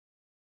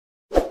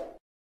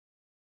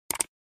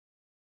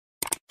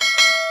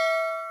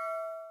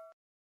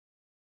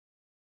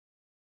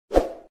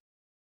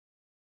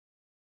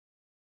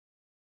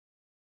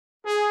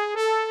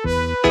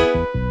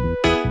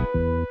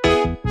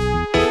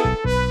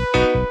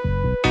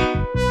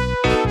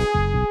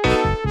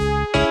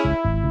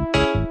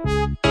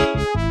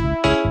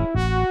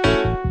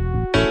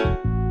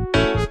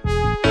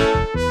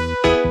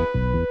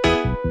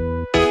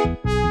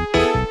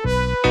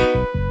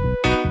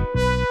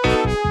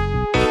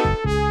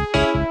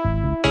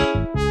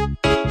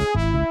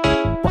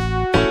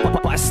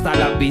Hasta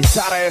la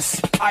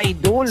Bizares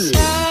Idol.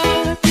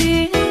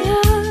 Sabi nila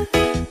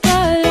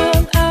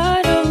balang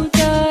araw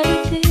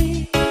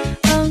darating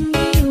ang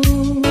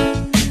iyong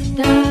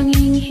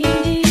tanging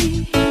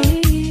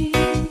hinihiling.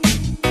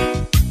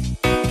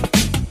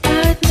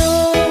 At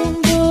nung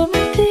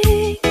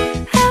dumating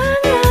ang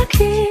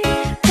aking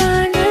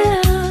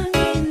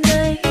panalangin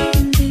ay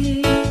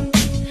hindi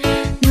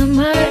na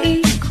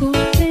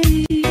maikutin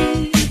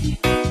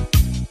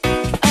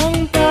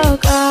ang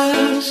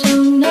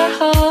pag-asang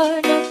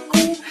nahanap ko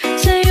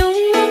sa iyong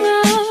mga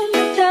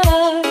mata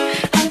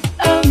at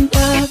ang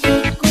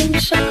takot kung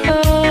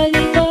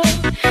sakali ba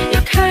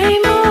ika'y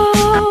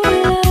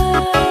mawawala.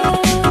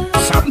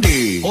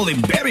 Sandy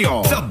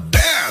Oliverio, the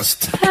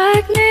best.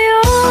 At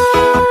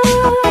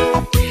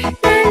ngayon,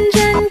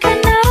 nandyan ka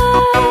na,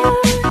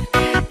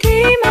 di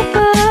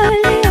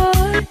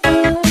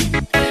mapaliwanag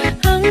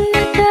ang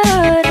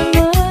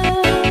nadarama.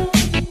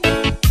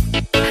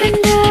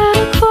 Handa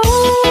ako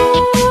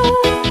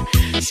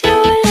sa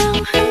walang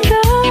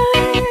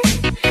hanggan,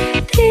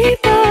 di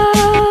ba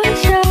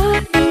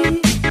sabi,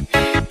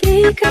 di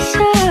ka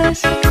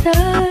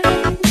sasaktan.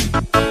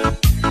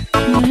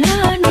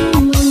 Mula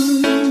noon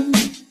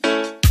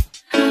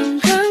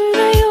hanggang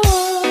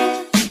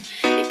ngayon,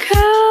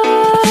 ikaw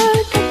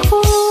at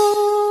ako.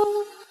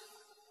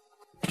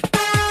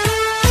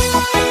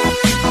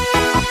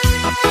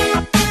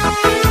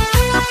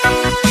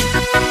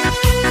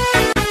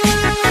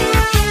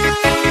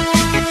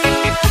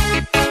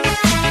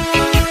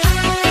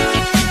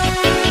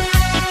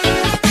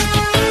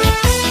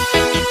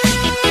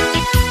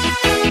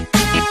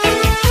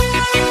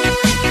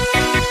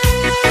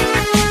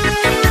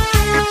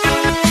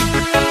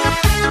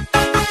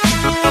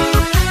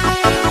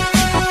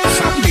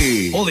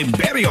 Sandy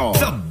Oliverio,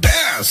 the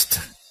best.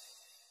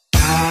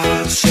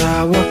 At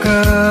sa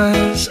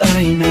wakas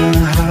ay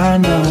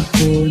nahanap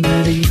ko na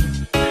rin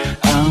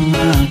ang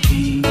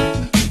aking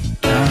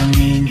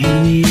tanging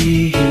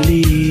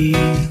hinihiling.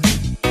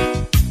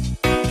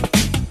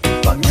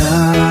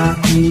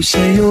 Pangako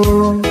sa'yo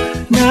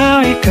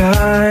na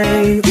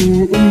ika'y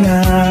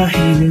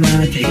uunahin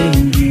at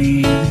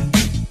hindi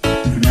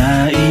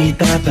na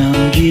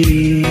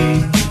itatanggi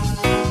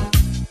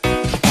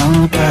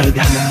ang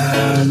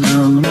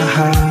tadhanang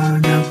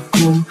nahanap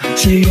ko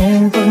sa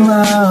iyong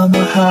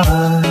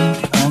pagmamahal.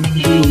 Ang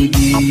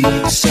dudilig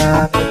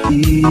sa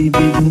pag-ibig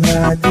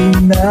natin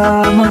na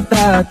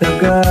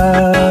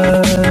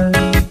magtatagal.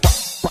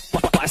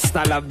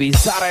 Hasta la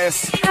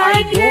Bizares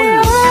At Idol.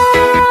 ngayon,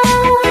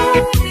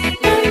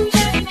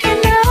 nandyan ka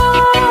na,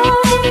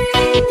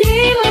 di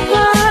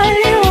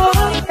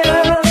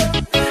mapaliwanag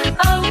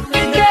ang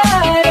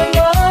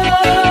nadarama.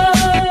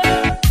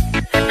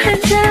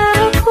 Handa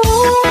ako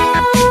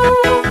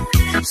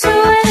sa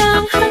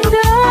walang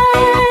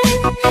hanggan,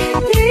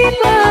 di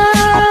ba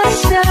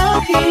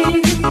sabi,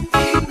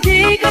 di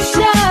ka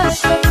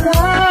sasaktan.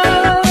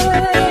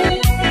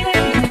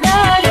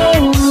 Mula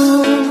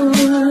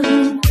noon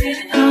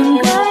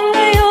hanggang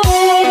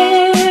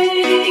ngayon,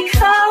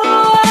 ikaw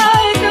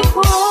at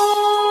ako.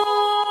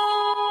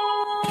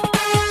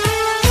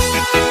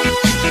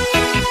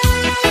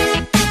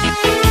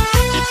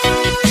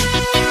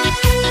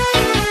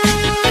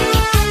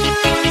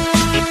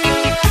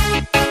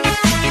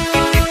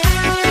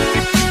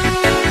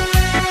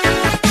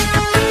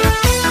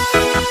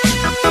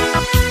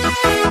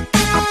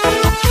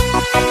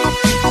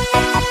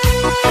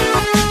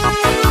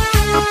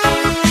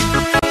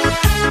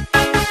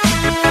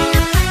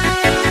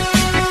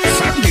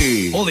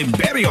 Sandy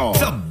Oliverio,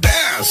 the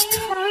best.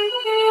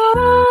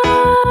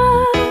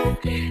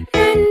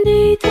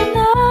 Nandito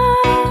na,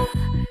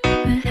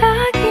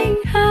 palaging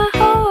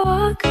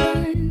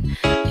hahawakan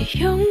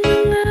iyong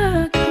mga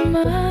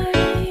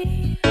kamay.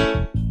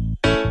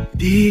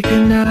 Di ka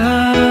na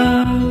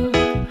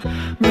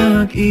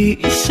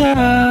mag-iisa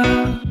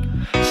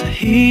sa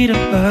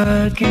hirap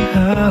at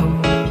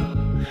ginhawa,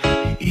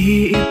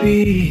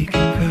 iibigin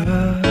ka.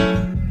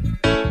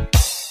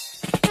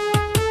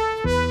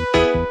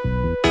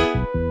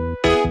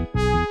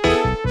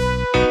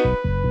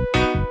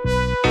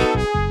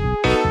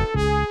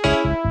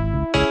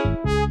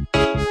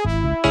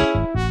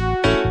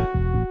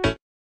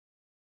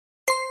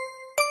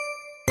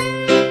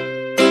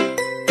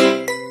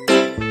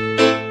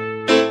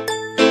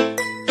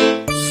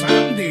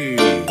 Sandy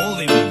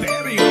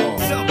Oliverio,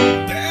 the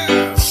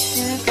best.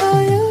 Can't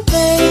call you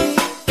babe,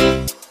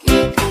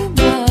 can't be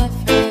my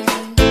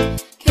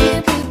friend,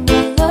 can't be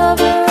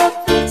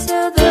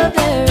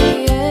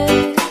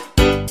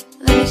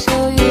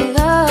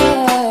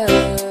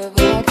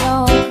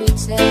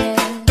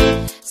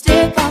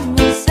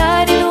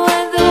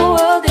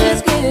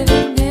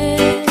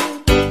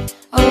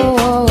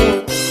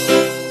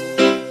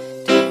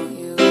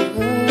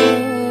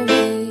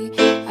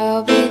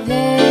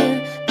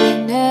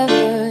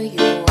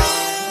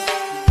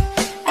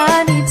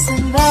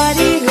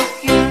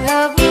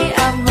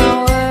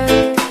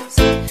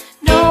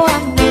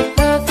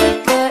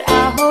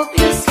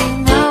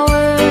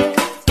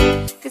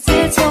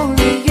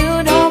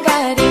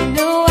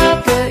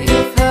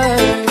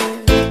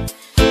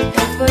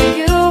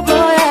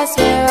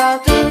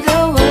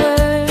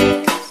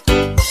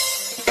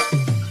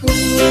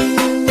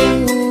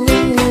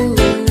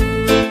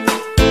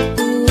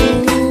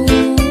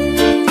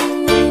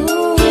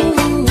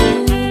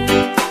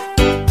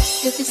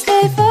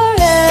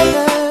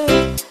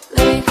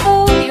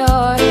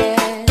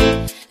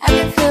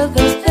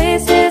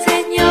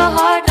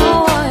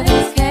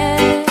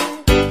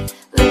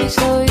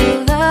show you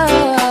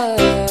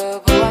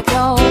love, oh I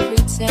don't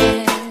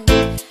pretend.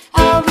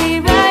 I'll be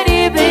right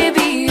here,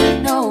 baby, you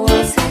know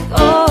I'll sing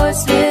or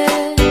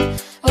sing.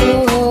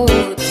 Oh,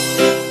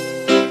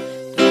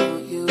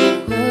 don't you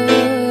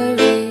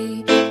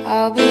worry,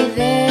 I'll be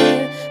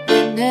there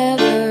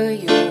whenever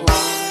you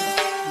want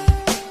me.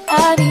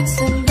 I need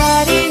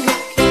somebody who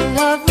can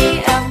love me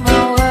at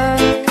my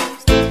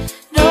worst.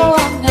 No,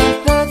 I'm not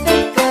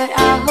perfect, but I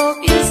hope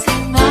you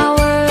see my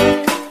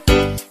worth.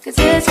 'Cause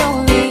there's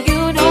only you,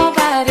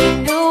 nobody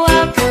knew I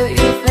put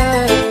you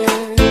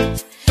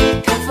first.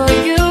 And for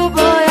you,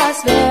 boy, I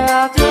swear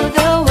I'll do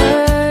the work.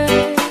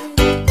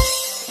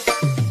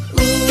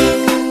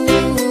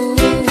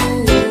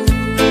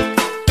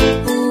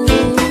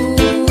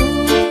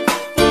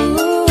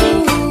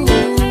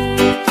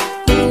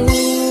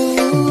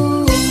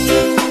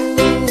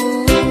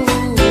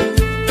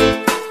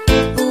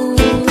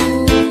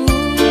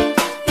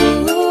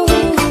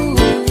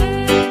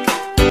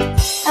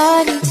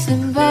 I need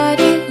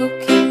somebody who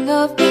can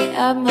love me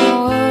at my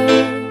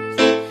worst.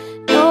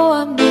 No,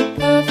 I'm not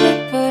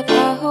perfect, but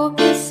I hope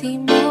you see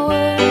my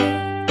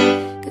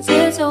worth. 'Cause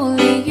there's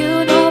only you,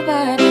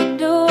 nobody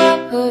knew I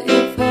put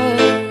you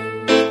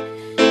first.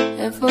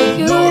 And for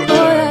you,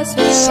 boy, I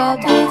swear I'll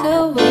do the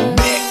work.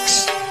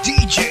 Mix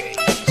DJs.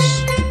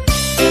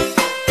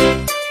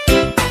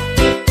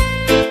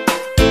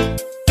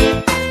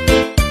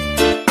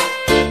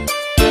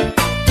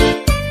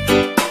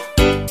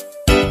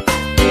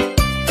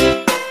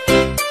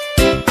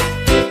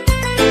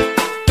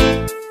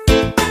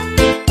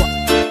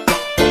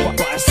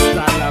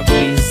 Basta la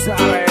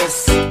Bizarres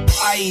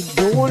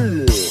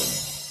Idol.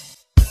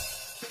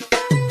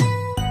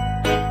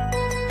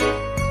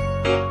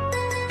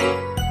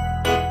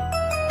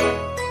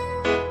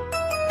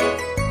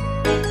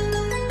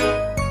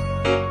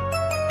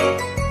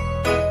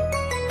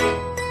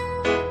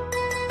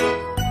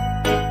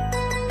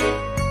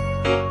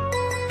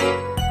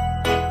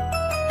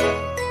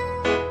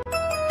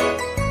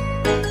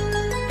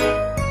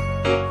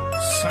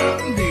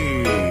 Sandy,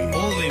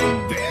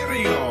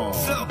 Oliverio,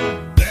 the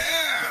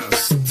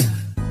best.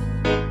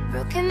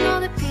 Broken all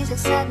the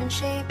pieces I've been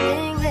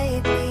shaping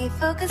lately.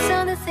 Focus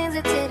on the things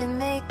that didn't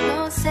make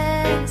no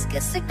sense.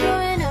 Guess that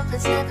growing up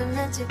was never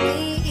meant to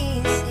be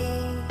easy.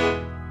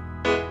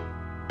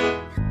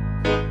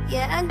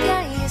 Yeah, I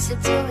got used to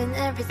doing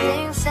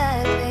everything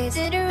sideways.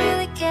 Didn't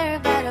really care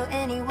about how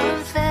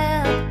anyone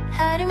felt.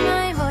 Hiding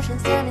my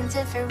emotions down in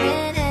different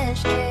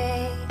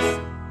ashtrays.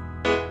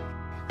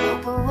 Oh,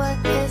 but what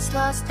is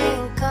lost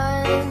ain't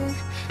gone.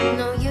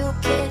 No, you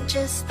can't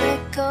just let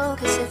go.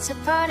 'Cause it's a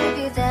part of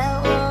you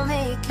that will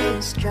make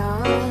you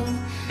strong.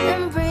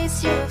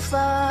 Embrace your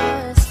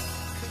flaws.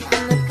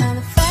 I'm not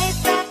gonna fight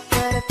back,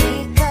 but I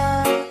pick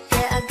up.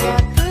 Yeah, I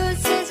got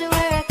bruises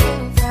where I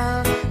came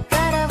from,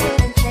 but I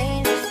wouldn't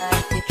change if I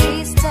could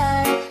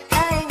restart.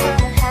 I ain't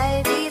gonna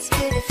hide these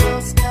beautiful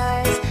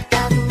scars.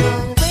 I've been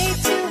going way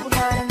too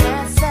hard on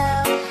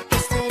myself.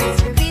 Guess that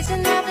it's the reason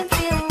I've been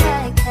feeling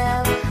like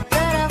hell.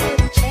 But I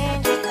wouldn't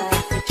change if I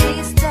could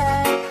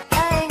restart.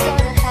 I ain't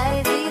gonna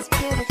hide these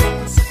beautiful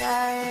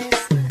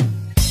scars.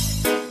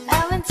 I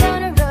went down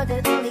a road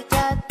that only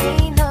got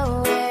me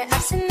nowhere.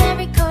 I've seen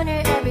every corner,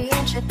 every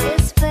inch of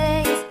this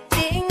place.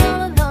 Being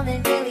all alone,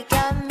 it really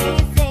got me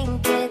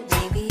thinking.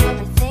 Maybe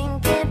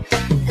overthinking.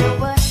 And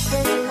what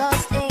is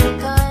lost ain't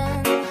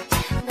gone.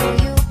 No,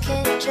 you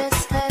can't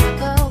just let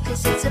go.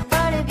 'Cause it's a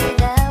part of you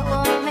that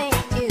will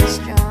make you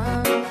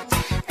strong.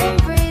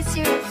 Embrace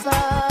your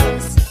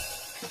flaws.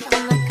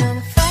 I'm not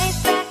gonna fight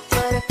back,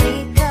 but I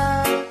pick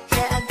up.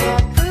 Yeah, I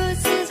got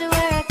bruises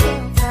where I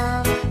came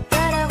from,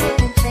 but I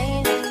wouldn't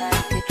change if I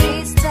could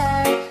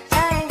restart.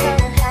 I ain't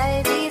gonna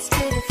hide these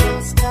beautiful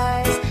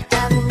scars.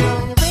 I've been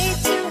going way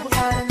too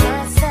hard on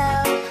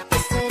myself.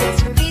 Guess that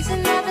it's the reason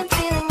I've been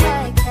feeling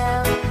like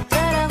hell.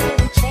 But I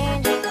wouldn't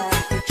change if I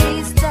could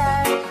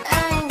restart.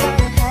 I ain't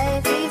gonna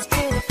hide these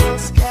beautiful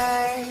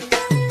scars.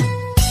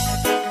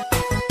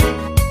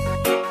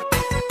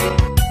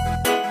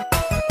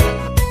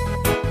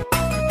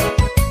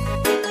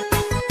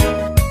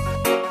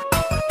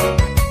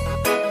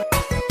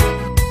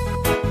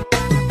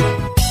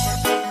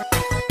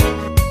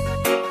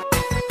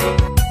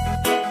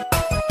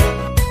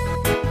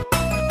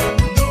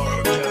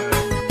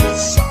 Northern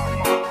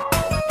Summer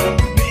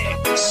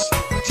Mix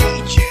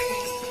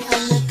DJs.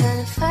 I'm not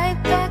gonna fight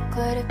back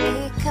what I've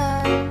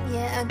become.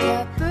 Yeah, I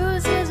got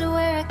bruises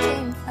where I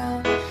came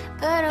from,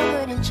 but I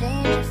wouldn't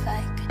change if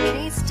I could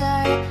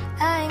restart.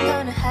 I ain't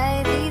gonna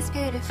hide these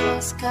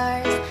beautiful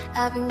scars.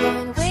 I've been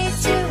going way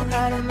too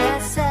hard on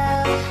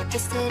myself.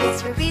 Guess that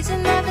it's the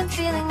reason I've been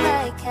feeling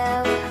like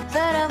hell.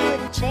 But I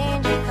wouldn't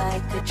change if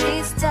I could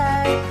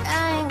restart.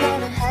 I ain't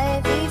gonna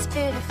hide these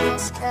beautiful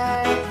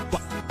scars.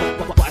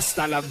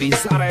 Basta la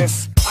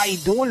Bizarres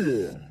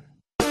Idol.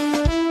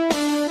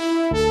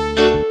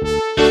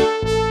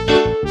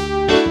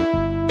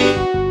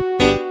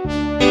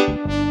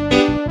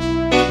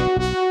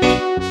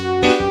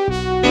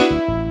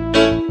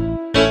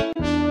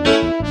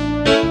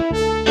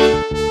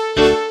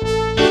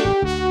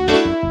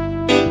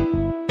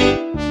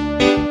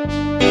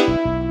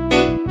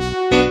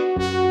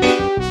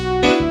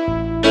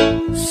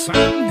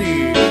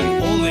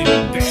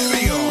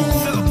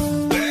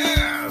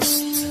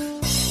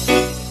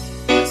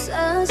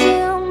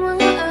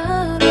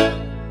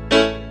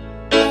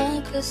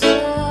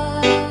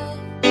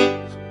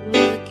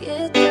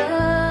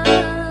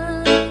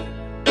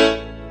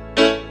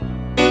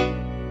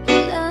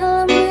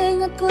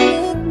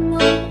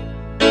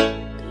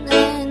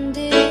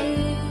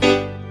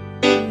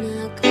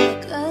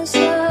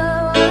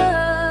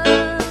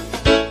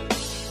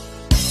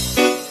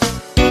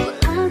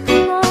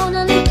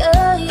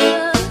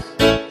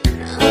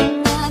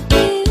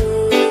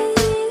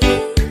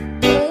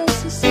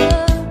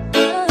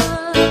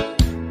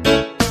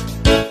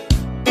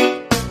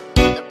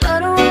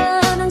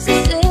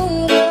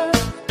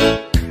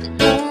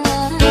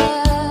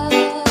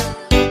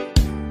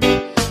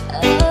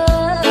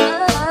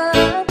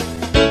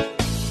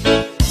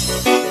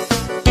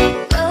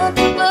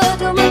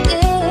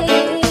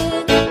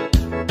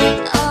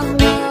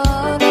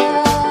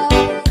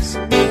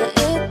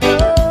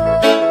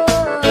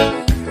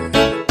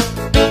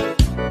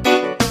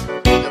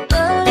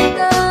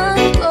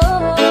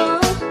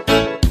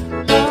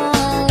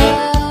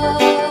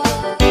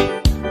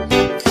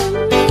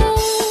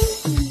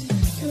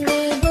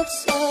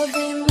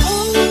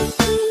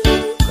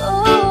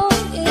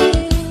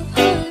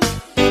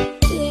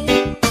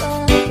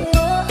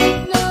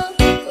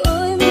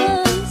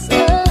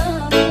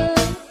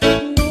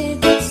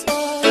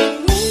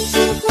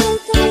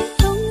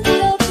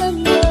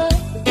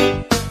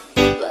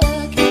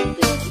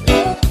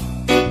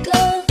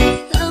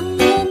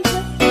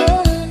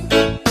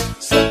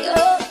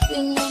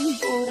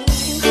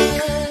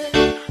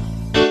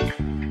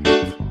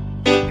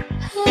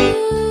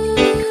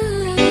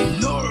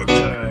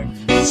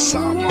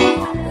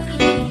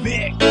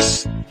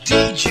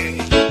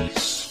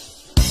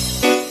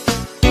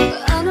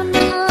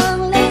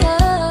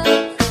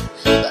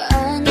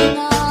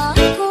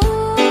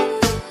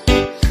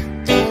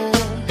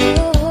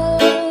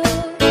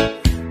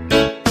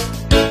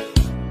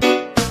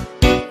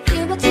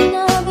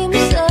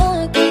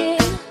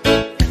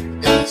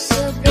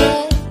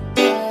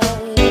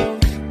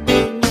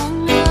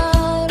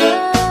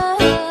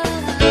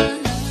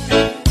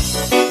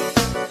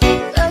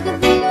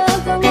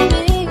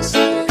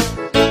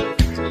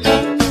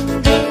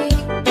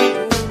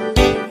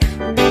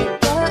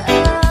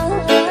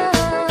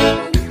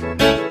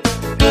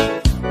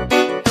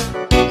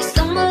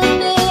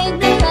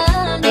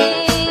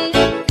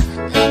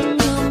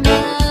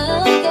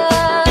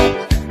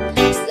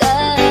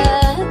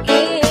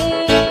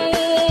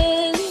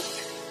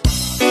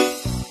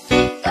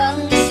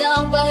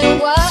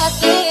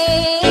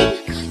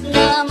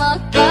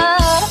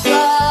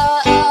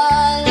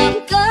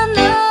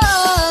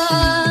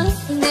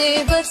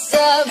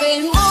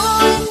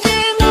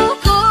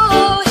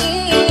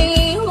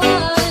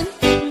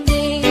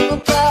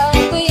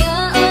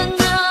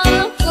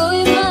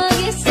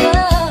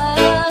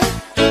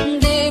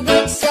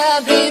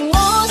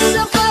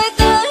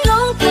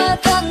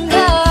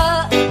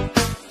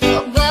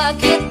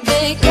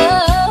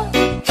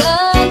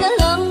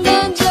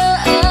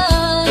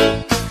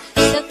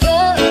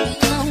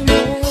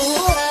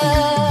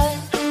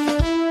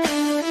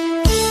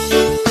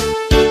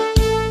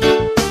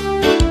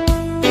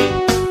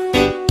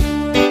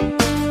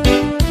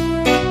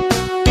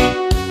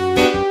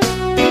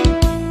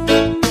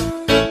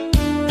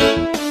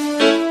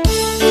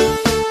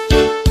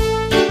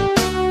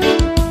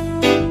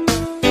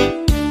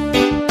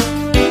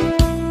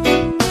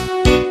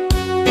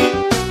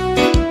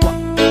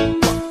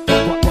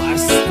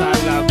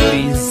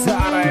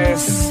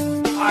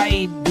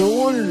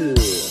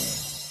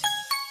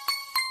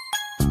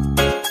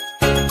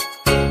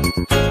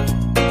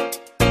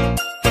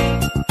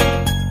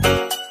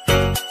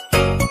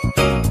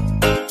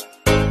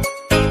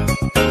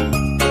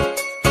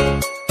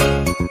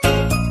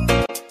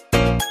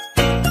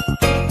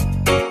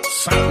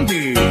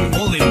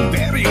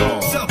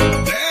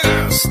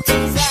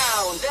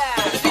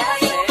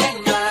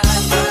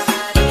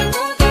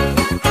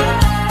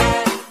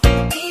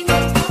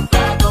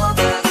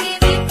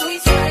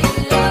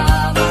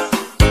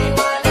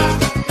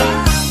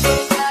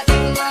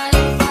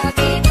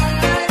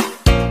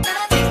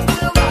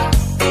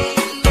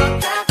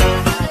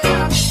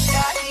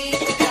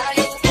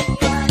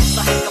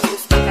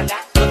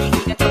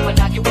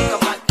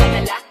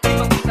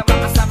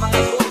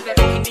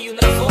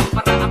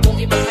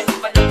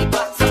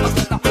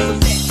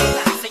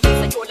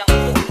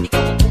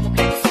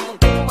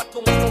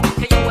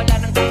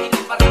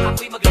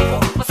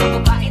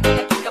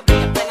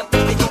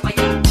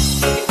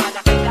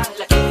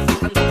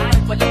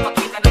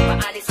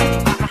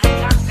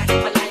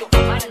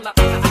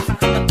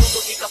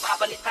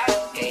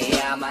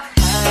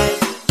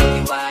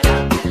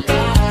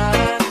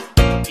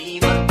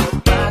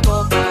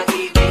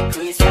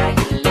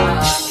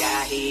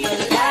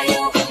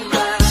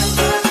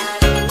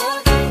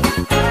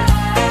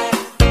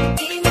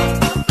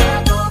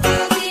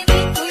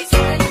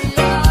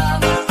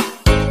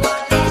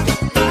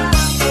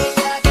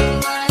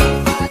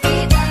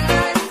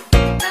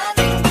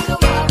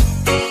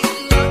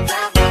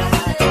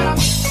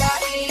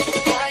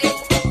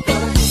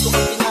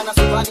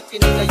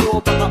 Pinagayo,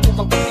 baka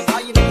upang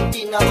pagtibayin na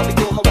hindi na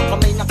mabigo hawak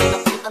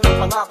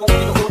pangakong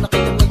binuo na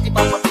kitang may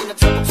tipa pati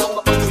nagsabuksong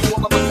mapagtuyo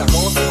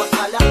mapaglaro sa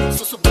mag-ala.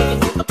 Susubukin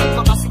mo tapos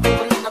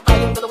makasiguro lang na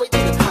tayong dalawa'y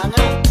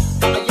tinadhana.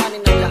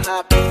 Kakayanin ang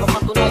lahat,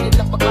 mapatunayan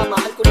lang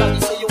pagmamahal ko lagi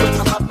sa'yo at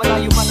nakat.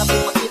 Malayo man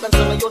akong makitan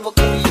sa ngayon, huwag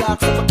kong iyak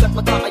sapagkat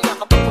magkakaya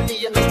kapag muli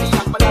yan ang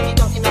tiyak. Palagi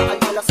kang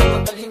inaalala sa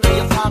magdalhin na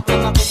yakap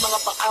ng aking mga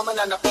paama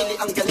na napili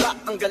ang galak.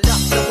 Ang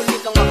galak na muli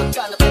kang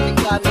mahagka na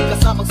talikan,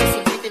 nagkasamang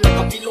susulitin ang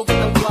kabilogin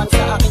ng buwan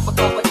sa aking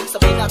pagbabalik.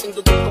 Sabay nating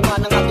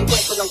dudugtungan ang ating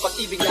kwento ng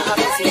pag-ibig na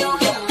aking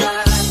sinula.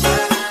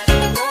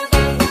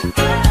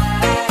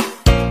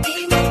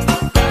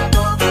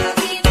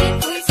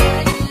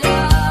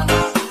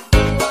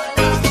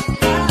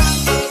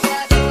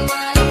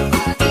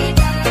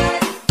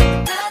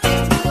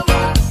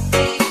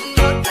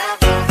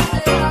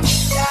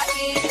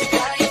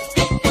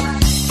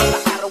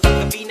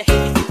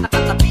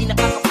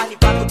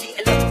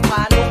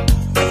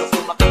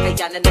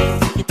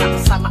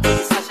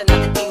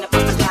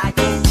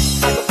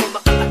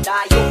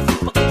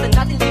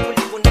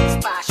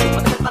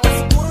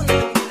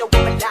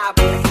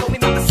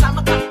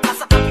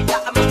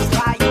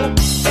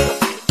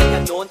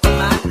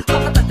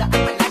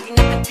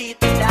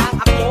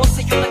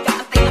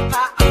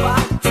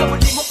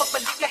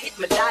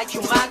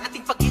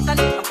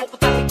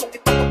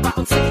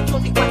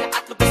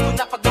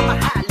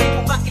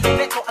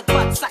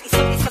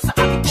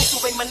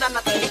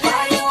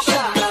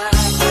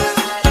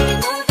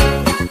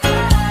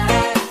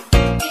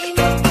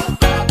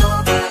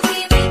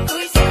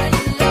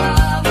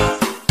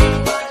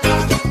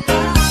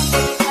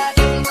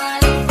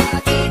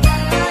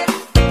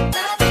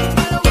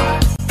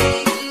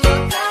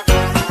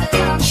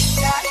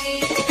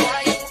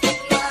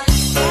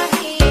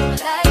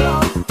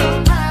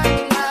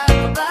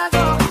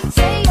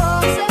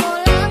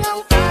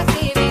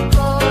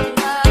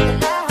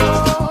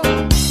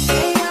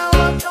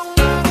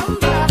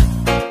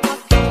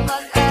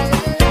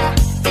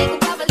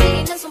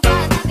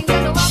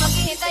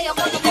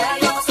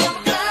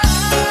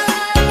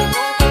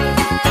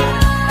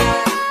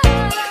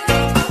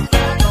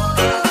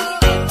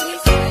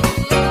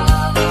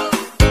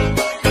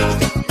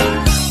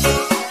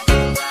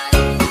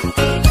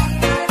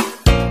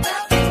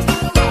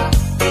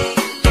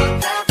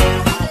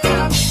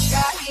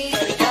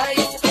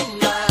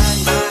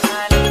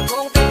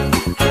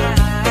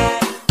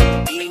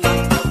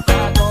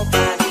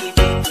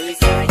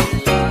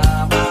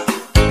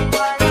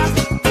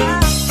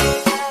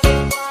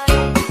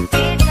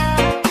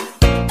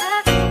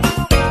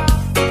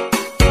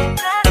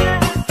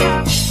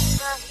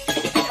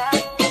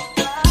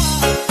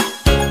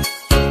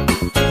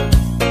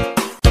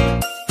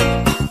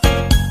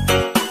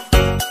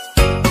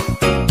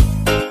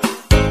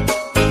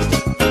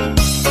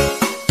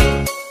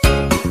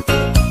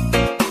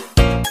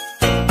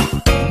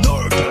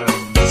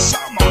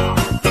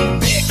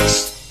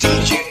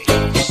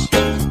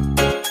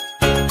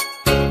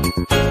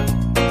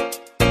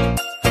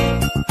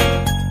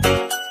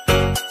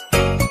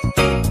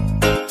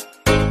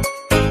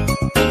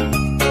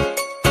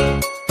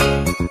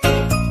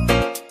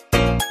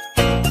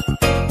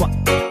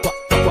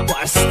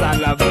 Hasta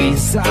la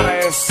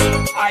 80's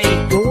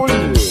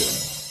Idol.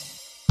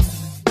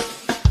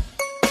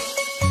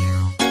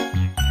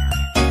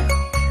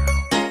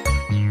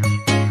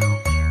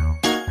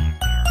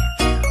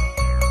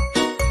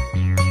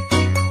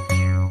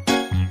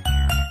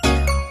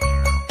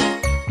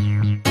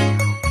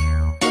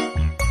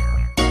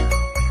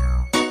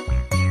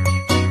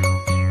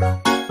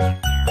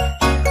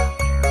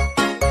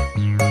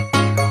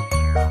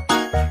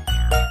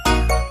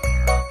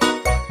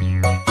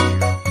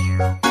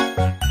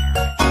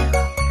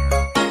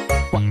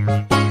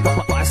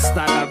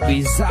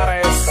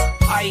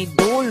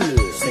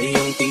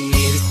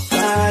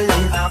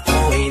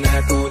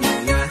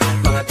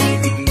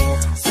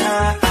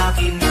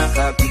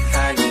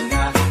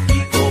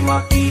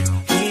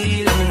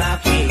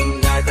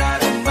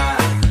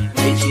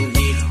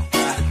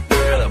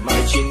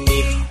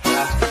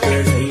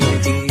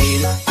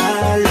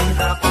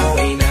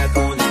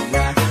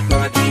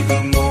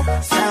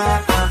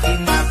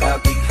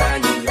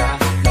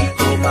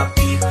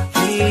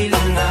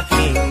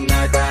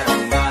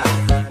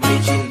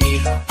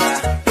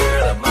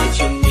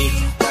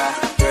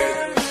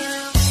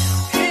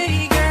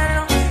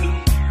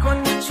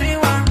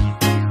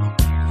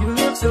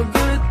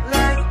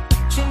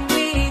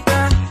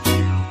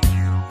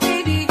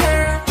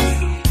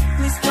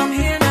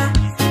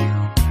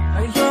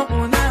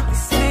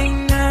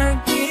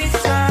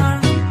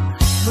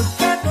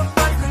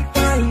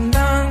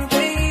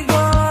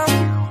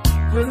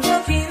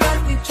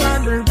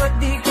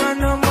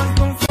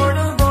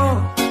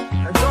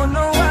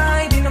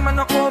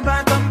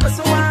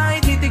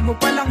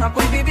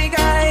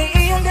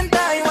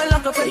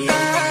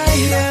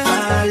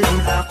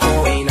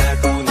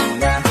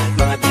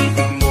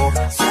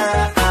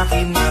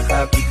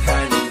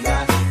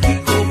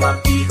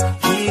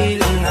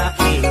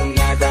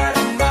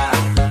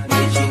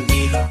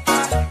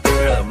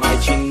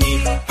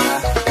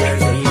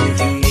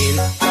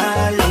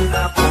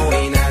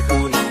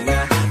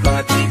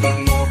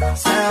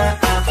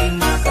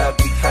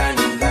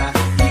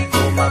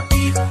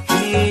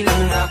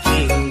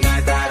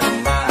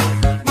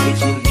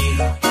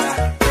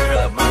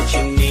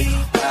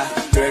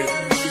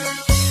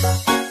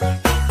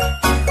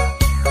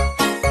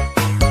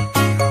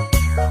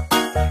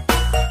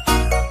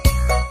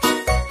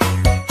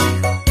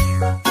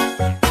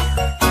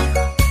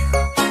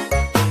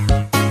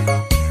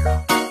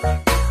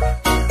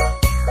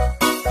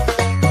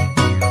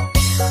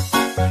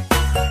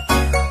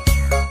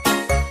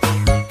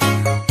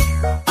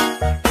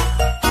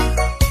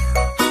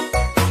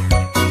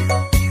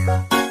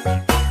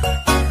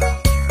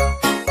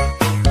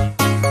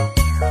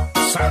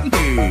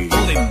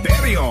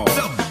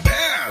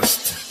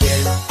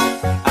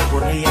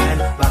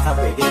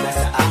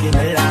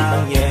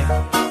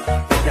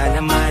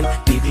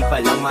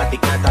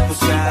 automatic na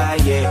tapos na,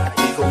 yeah. At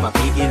di ko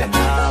mapigilan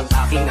ang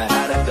aking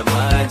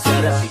nararamdaman.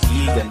 Sarap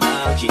titigan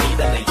ng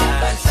chinita na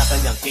yan sa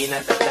kanyang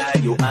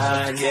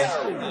pinatatayuan, yeah.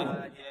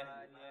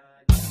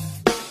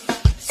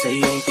 Sa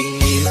iyong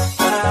tingin,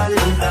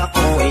 parang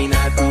ako ay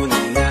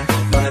natunay na.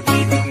 Mga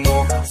titig mo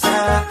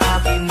sa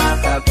akin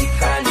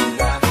makabighali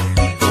na.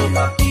 Di ko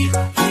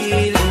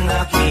mapigil ang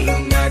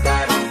aking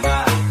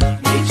nadarama.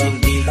 May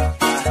chinita,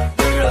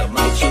 girl,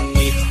 may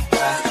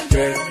chinita,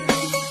 girl.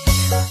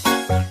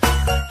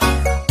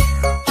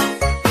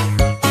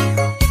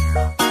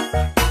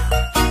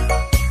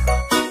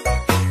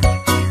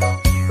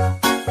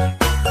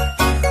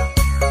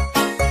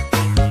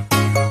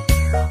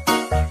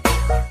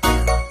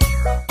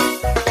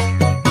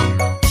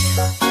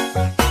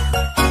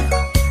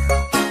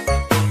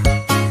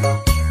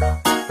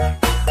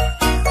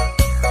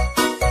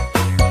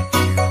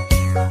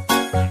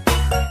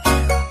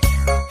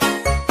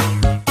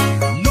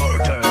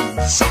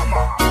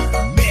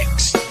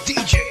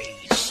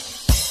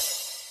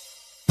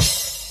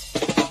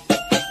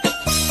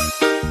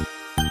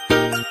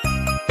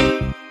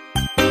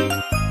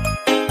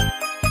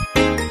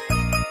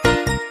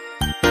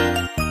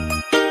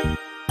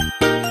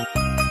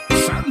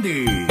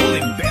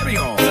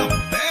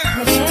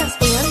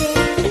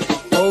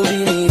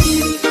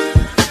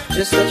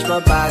 Just touch my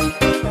body.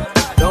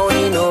 Don't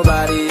need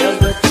nobody else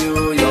but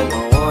you. You're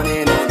my one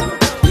and only.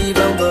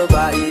 Ibang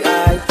babae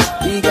ay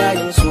di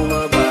kayang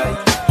sumabay.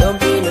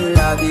 Dampi ng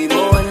labi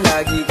mo ang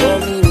lagi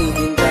kong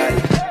hinihintay.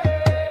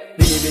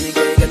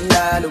 Binibigay ka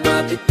na,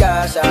 lumapit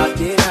ka sa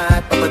akin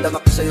at papadama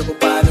ko sa'yo kung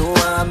paano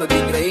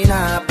maging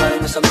reyna.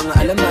 Parang nasa mga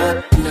alamat,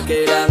 di na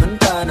kailangan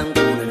pa ng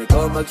kunan.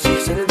 Ikaw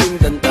magsisilbing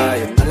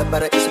tantayan,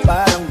 malabara isa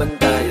parang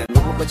bantayan.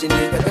 Huwag mo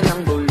pagsinigat ka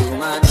ng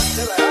bulungan.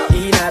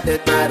 Inatet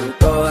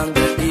naruto ang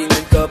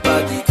datingan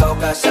kapag ikaw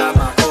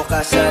kasama ko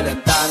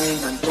kasalantangin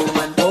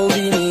hantuman. Oh,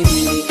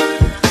 binibini,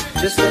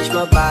 just touch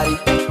my body.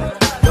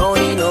 Don't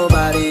need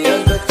nobody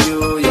else but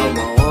you. You're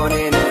my one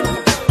and only.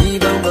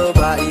 Ibang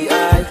babae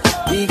ay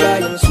di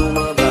kayang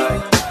sumabay.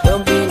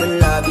 Dampi ng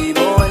labi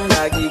mo ang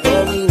lagi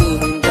kong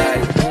hinihintay.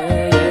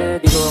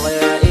 Di ko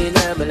kayain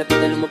na malapit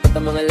na lumapit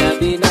ang mga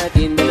labi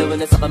natin. Dalawa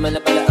na sa kamala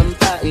pala ang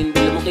pain.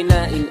 Bila mo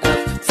kinain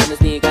ang sana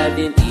snika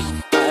din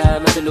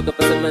matulog ka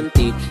pa sa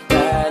mantik.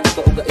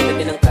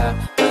 Nakaugain natin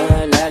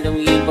ang lalong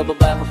yung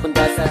pababa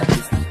papunta sa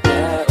east.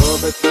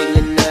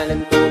 Na-overfiglan na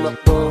lang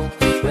tumakbo.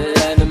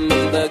 Wala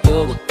namang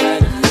bago. Huwag ka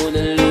na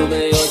munang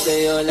lumayo.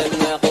 Sa'yo lang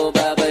ako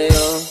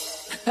babayo.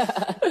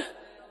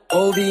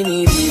 Oh,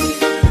 binibini,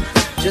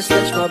 just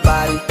touch my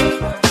body.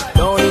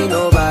 Don't need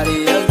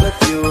nobody else but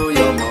you.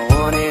 You're my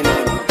one and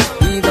only.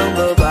 Ibang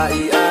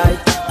babae ay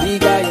di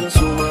kayang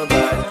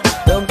sumabay.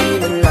 Dampi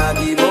ng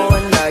lagi mo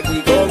ang lagi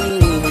kong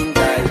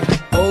hinihintay.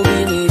 Oh,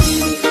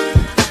 binibini,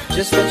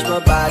 just touch my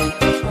body.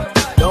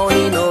 Don't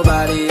need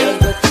nobody else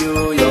but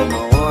you. You're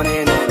my one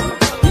and only.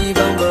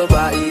 Ibang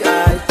babae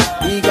ay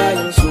di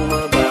kayang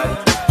sumabay.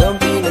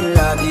 Dampi ng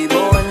lagi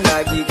mo ang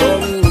lagi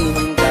kong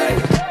hinihintay.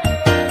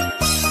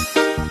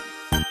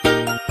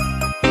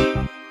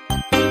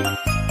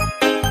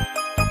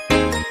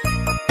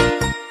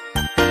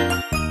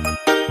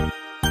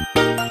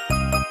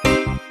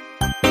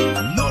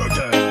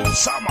 Northern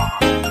Summer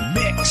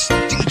Mix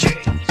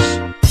DJs.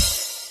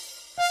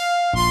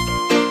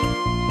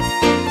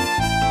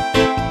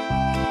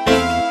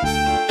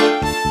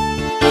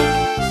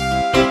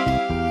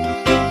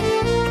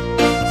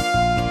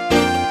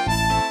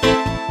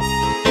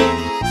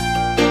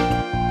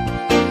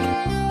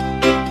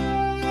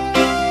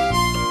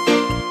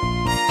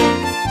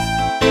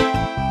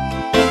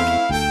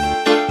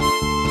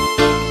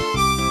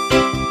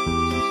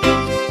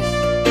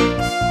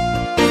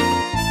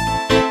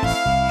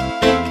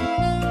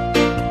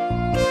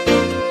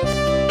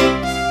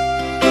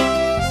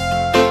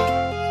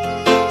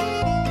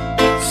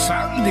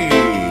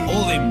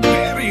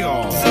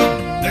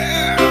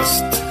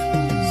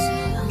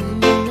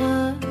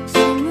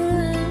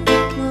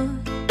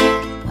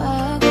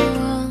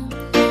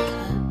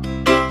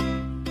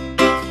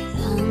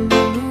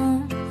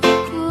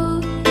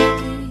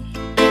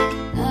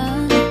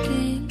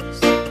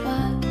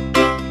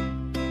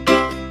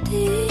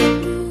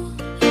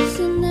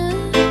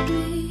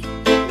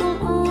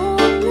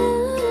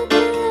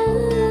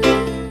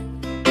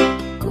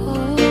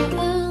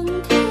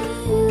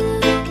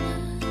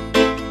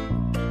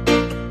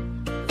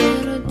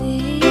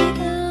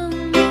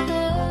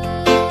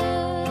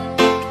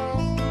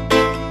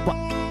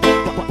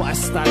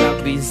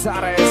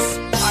 REGGAE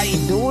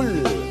Idol.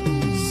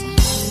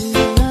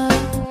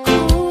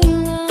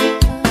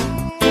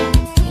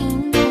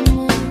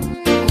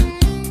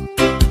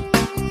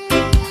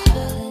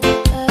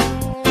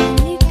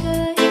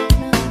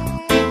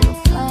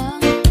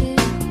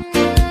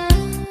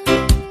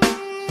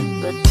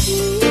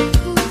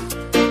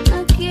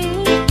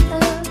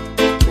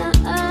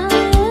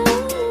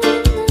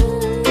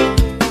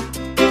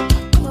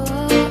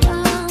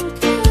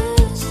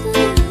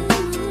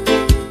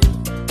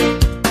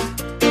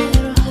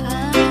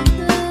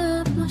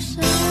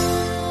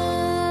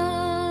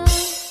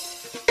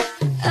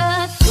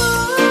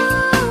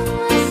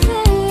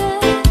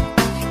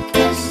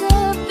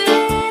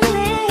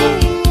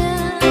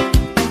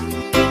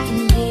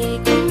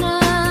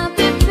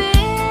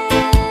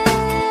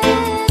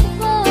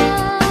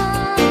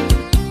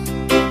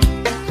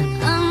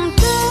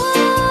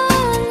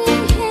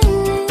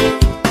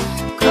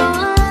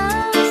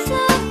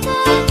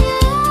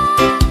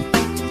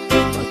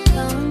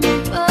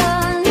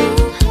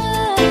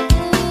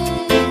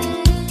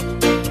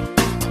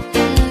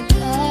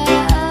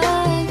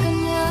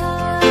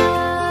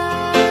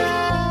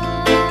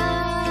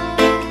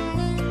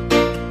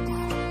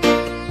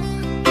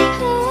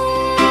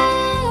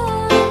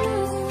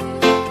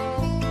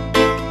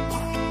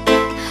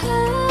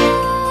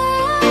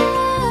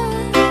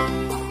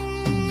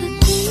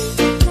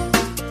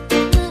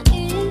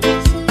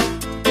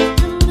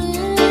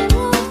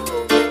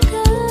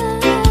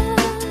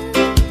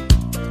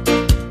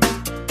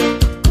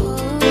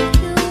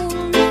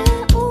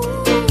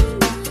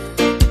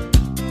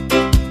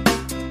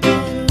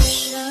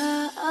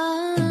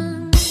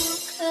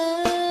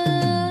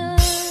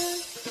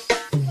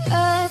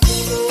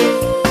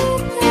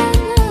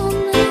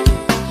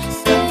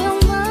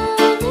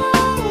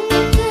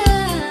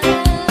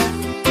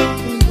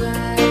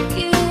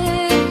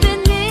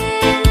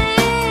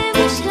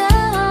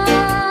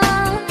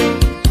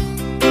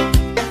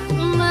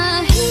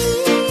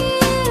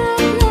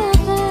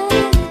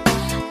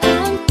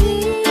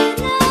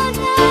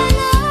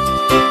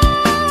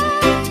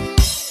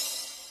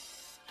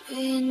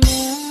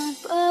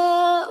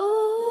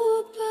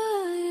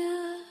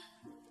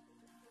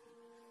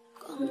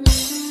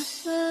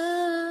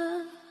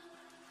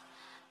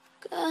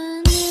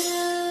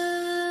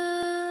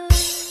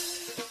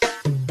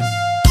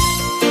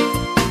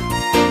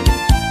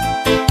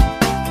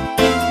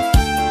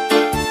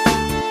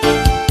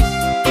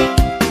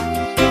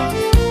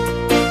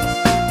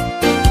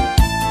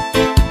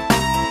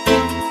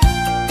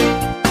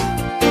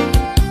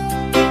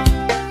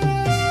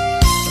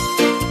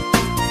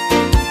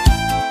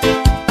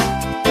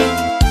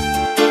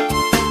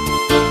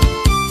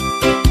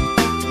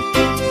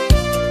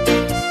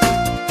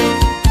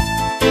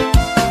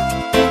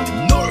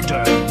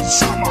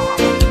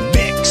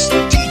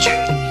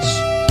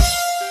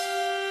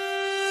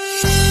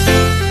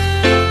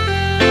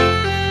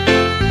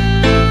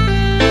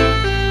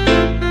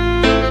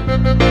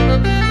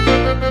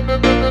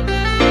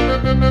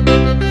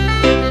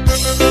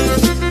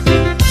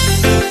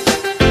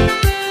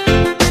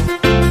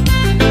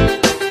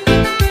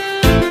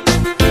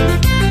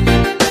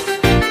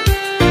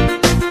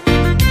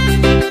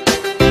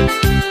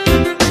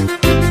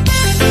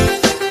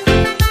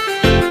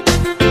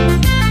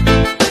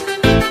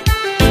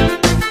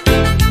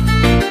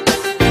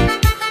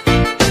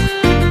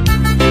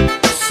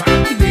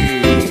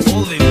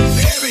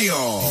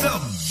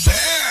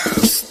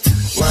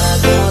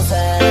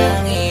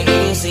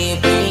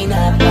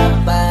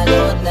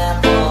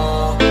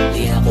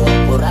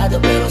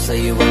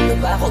 sa'yo ang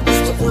lumako.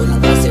 Gusto ko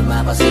lang kasi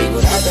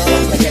mapasigurado.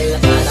 Tagal na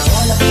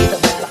panahon nakita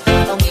balak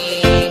na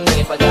kaming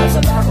may pag-asa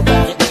ba ako,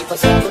 bakit di pa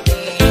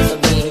sagutin?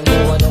 Sabihin mo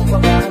anong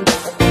pagkahanda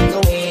ko kung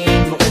gawin.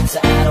 Bukod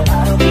sa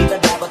araw-araw kita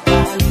dapat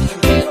pahalin,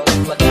 pero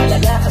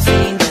mag-alala kasi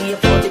hindi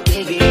ako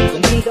titigil.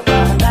 Kung di ka pa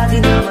handa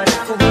din naman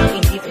ako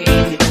makinig.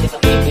 Hindi kita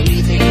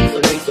pipilitin,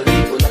 tuloy-tuloy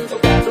ko lang ito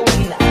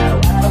gagawin. Na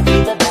araw-araw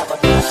kita dapat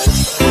pahalin,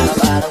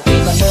 araw-araw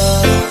kita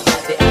doon.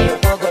 Dati ayaw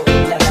ko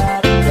gawin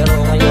lahat, pero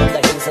ngayon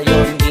dahil sa'yo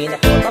hindi na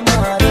ko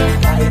tamad.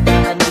 Kahit na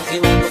anong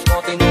kiutos mo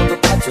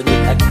tinutupad,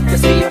 sulit agad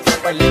kasi yung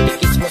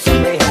kapalitikis mo sa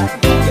rehat.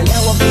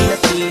 Galaw ang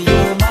pinatilyo,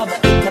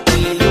 mabait na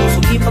pilyo,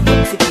 sugi pa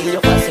pagsitilyo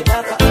kasi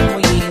baka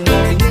amuyin mo.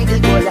 Tinigil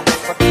ko lahat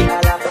pati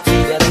alak at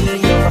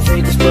sigarilyo, kasi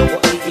gusto ko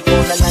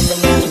ikaw na lang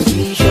ng aking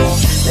bisyo.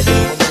 Lagi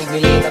mo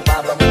bumili ng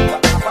pabang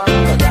pakapang,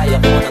 kagaya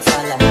ko na sa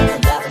lahat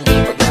ang daking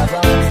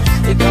ipaglabang.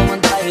 Ikaw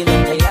ang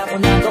dahilan kaya ko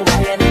nagawa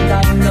yan, ang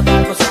daming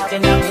nabago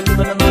sa'kin ang hindi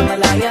ko na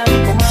mamalayan.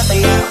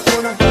 Pumataya ako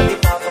ng pati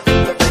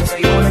papapagdating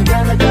sa'yo,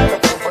 nandiyan naglalak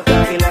ko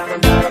pagkakailangan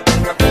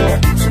darating ako.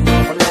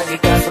 Sumama lagi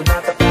kaso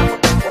natatakot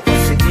ako,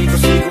 kasi di ko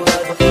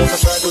sigurado kung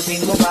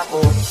sasagutin mo ba ako.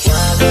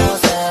 Wag mo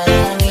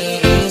sanang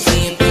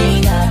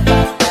iisipin na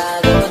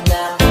papagod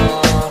na ako.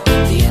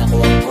 Di ako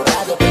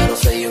apurado pero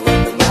sa'yo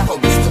ang lumako.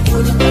 Gusto ko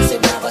lang kasi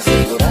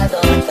mapasigurado.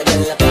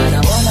 Tagal na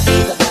panahon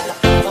nakita balak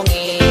na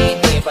kaming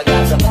may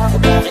pag-asa ba ako,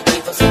 bakit di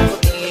pa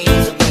sagutin?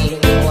 Sabihin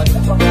mo ano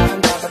pa ba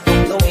ang dapat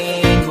kong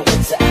gawin.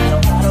 Bukod sa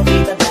araw-araw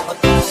kita dapat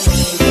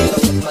pahalin, pero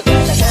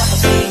mag-alala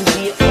kasi hindi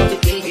ako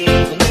titigil.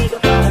 Kung di ka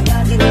pa handa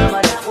di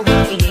naman ako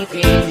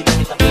mainipin. Hindi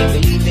kita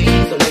pipilitin,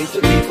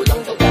 tuloy-tuloy ko lang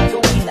ito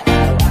gagawin. Na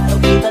araw-araw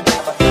kita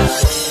dapat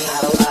pahalin,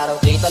 araw-araw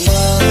kita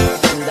lang.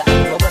 Tandaan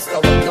mo basta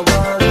wag na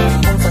wag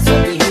kung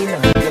sasabihin na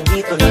hanggang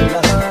dito lang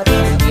lahat.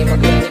 Hindi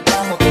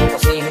magreklamo to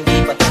kasi hindi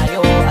pa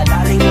tayo.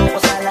 Alali mo ko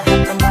sa lahat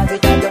ng bagay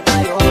taga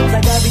tayo.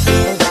 Nagabit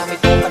ang gamit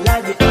ko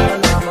palagi para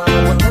lamang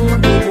huwag nang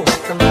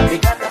magbubuhat na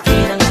mabigat at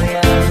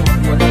hinangayan.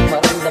 Walang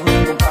maramdaman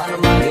kung paano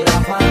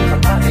mahirapan.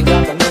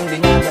 Mapabigat kaming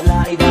dinadala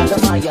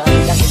idadamayan.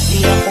 Kahit di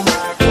ako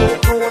mato,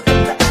 tuwat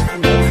ang daan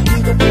mo. Hindi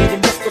ko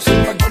pwedeng bastusin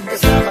pag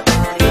magkasama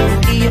tayo.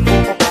 Hindi ako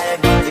papayag,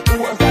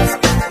 malikuan ka sa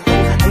kanto.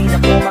 Ay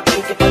nako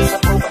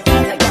makikipagsapo pa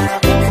talaga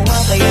ako. Nga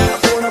kaya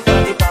ako nang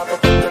pati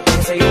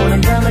papapagdating sa'yo.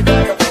 Nandiyan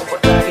naglalak ko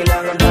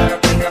pagkakailangan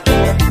darating ako.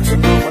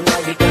 Sundo ko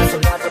lagi kaso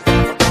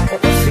natatakot ako,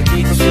 kasi di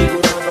ko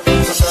sigurado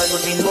kung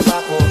sasagutin mo ba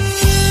ako.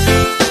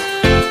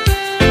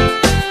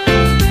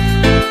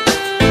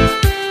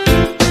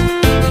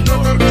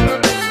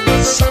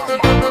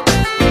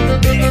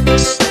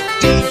 Mix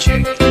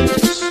DJs.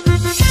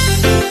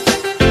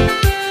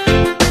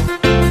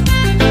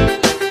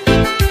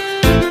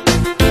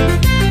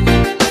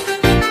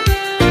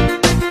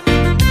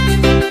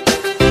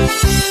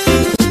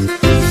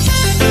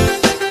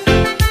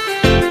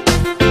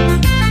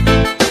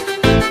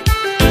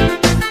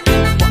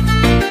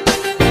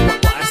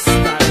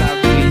 Basta lang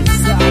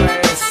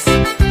Bizares,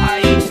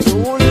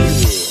 idol.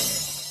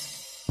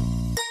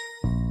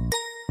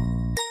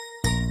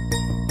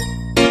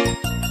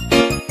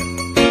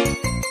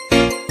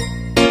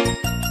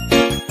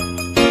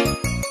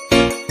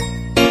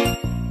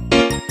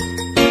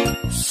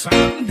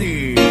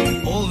 Sandy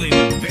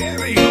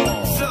Oliverio,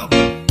 the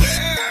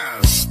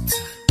best.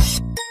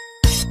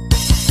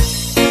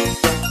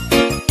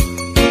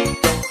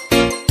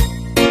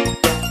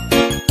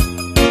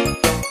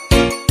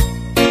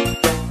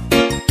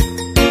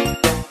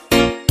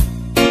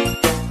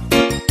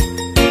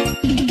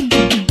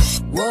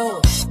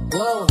 Whoa,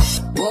 whoa,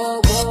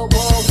 whoa, whoa,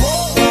 whoa,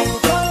 whoa. Why you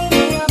calling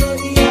me a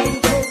baby? Are you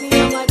crazy?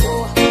 I'm like,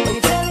 whoa. Are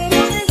you telling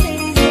all these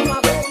ladies you're my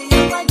baby?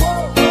 I'm like,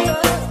 whoa, hold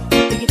up.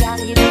 Take it down,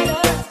 take it down,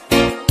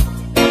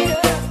 hold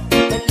up.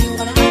 Baliw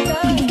ka na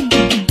agad.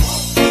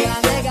 Teka,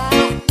 teka,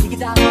 di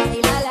kita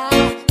kakilala.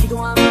 Di ko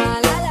nga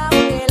maalala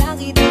kung kailan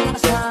kita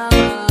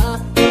nakasama.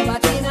 Kaya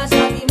ba't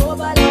sinasabi mo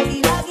palagi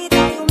lagi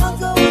tayo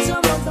magkawin sa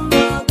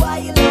magdamag? Why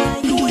you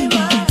lying? You ain't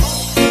mine.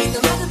 Di kita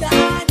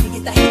matandaan, di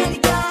kita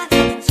hinalikan.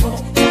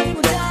 Sabi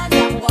mo dyan,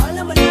 ako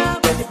alam mo na.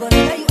 Pwede ko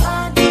rin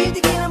layuan.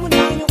 Tigil-tigilan mo na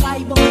yung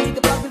kaibangan. Di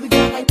ka pa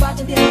bibigyan kay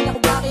patsandihan ako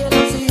ba kaya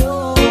lang sa'yo.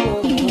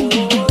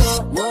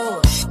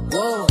 Whoa,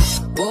 whoa,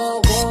 whoa,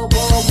 whoa,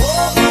 whoa, whoa.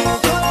 I'm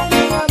calling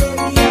you my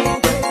baby, I'm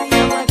crazy,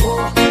 I'm like,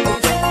 whoa. I'm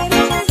telling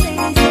all these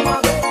ladies you're my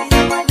baby,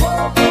 I'm like,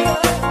 whoa.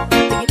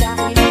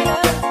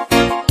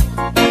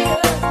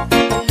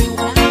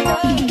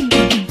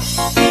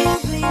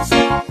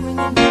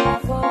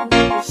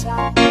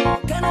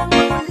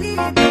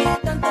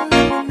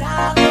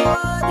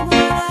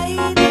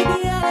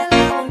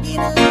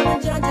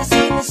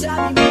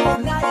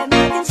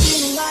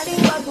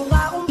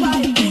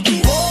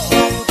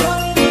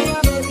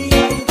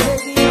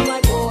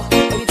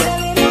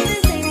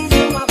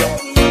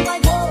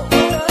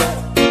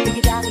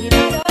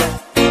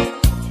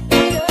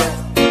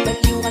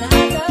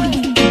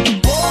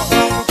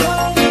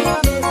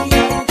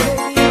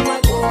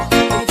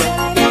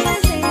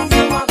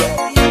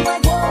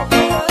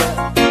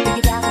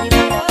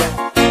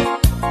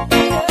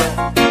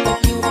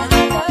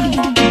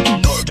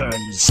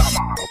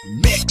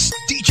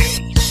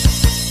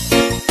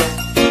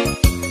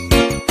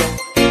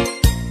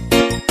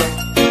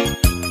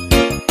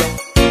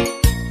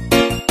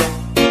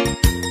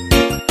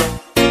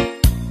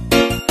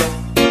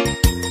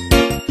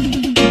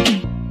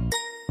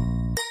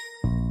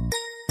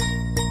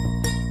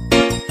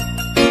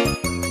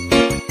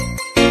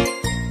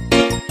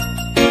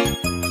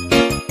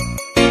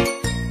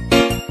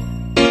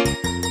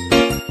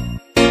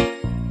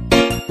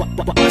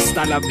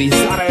 la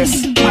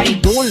Bizares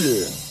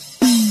Idol.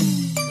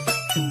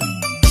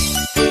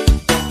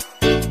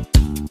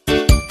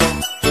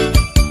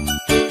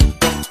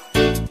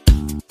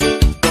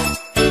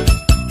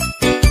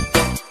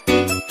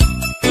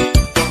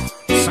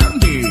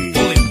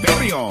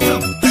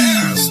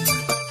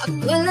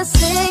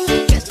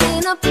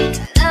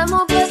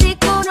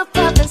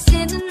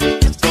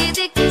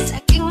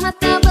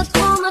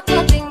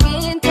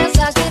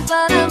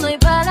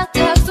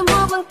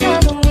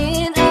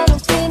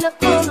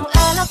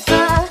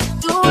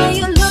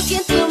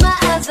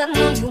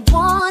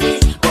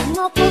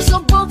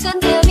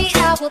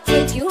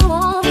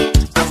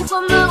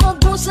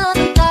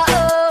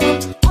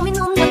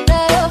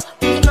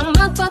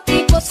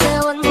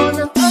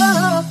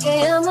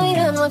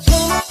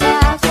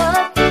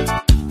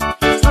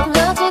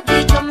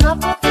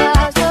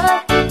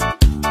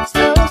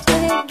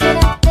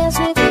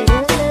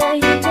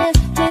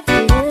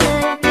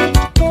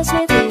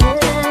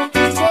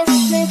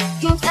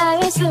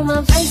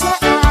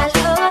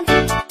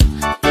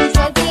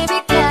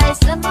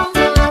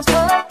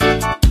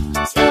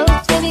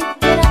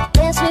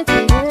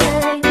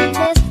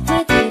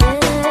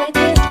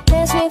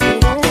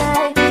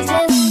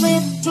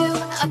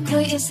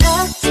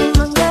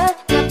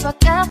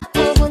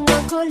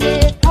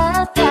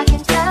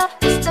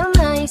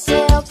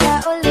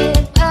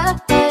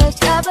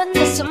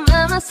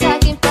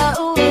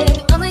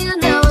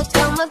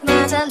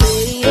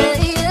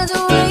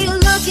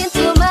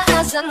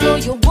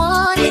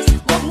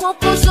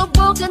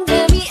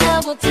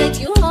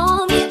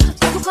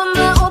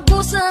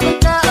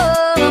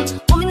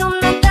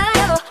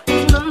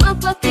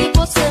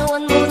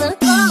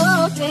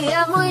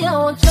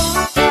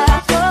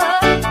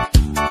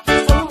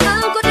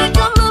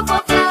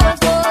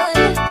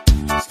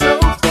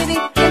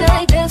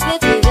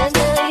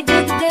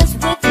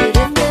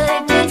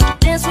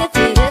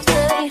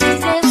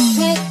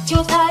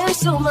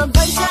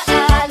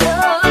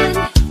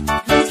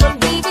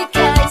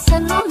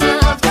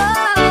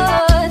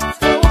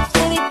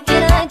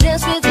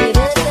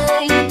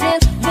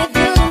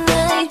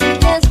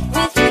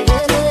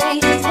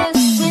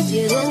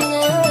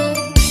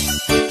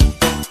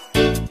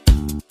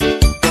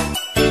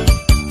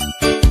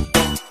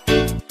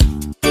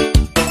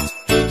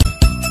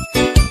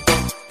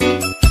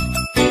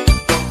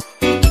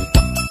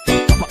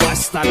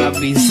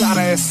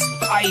 Bizares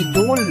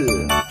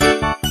Idol.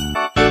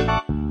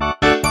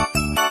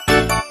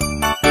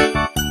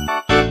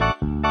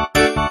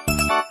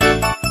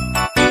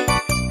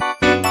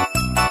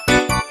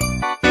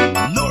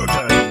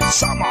 Northern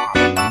Summer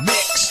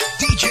Mix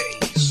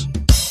DJs.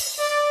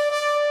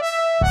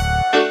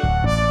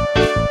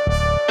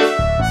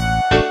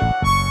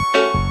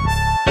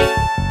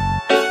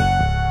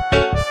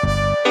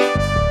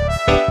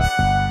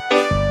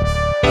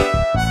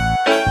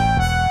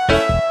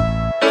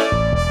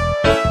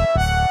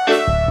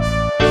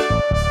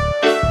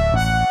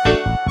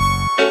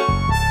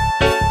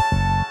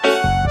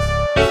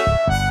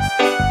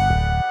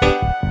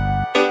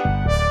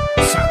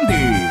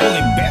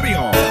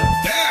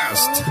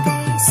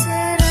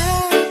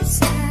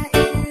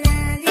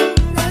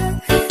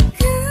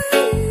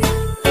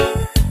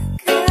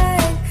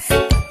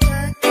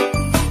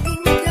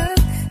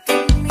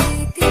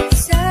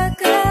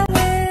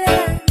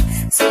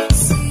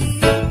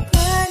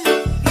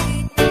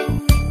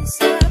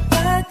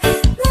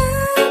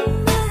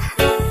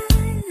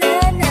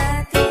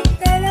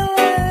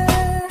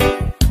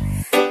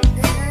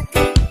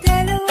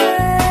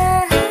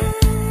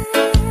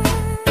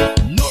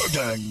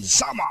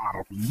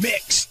 Summer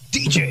Mix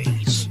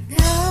DJs.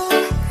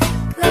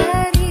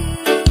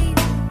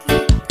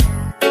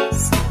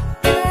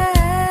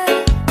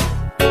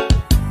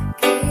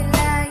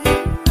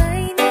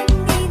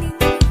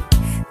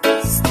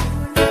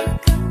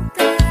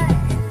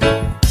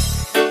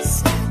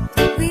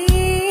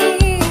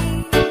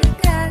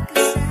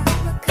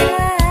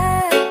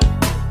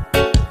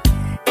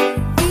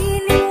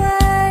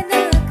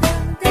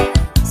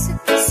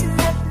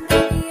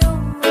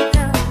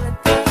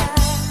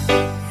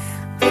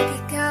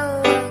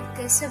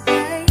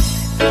 Sabay,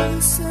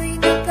 puso'y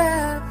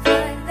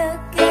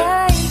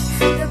napapalagay.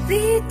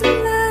 Gabi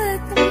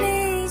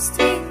tumatamis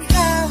tuwing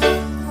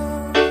hawak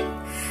ko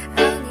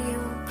ang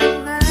iyong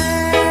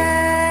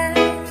kamay.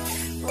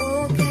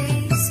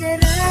 Okay,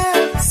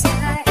 sarap sa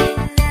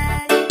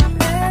ilalim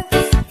ng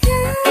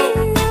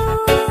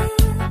kalawakan.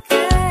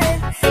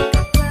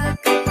 Kapag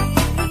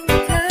kapiling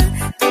ka,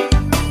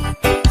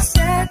 tumitig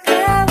sa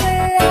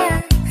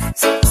kawalan.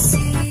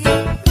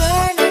 Saksiyan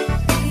pa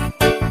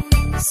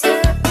nagtitingin sa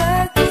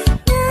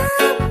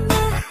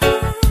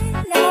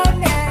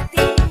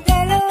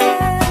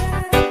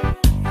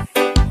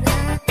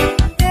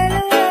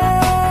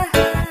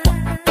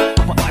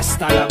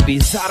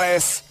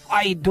Bizares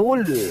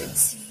Idol.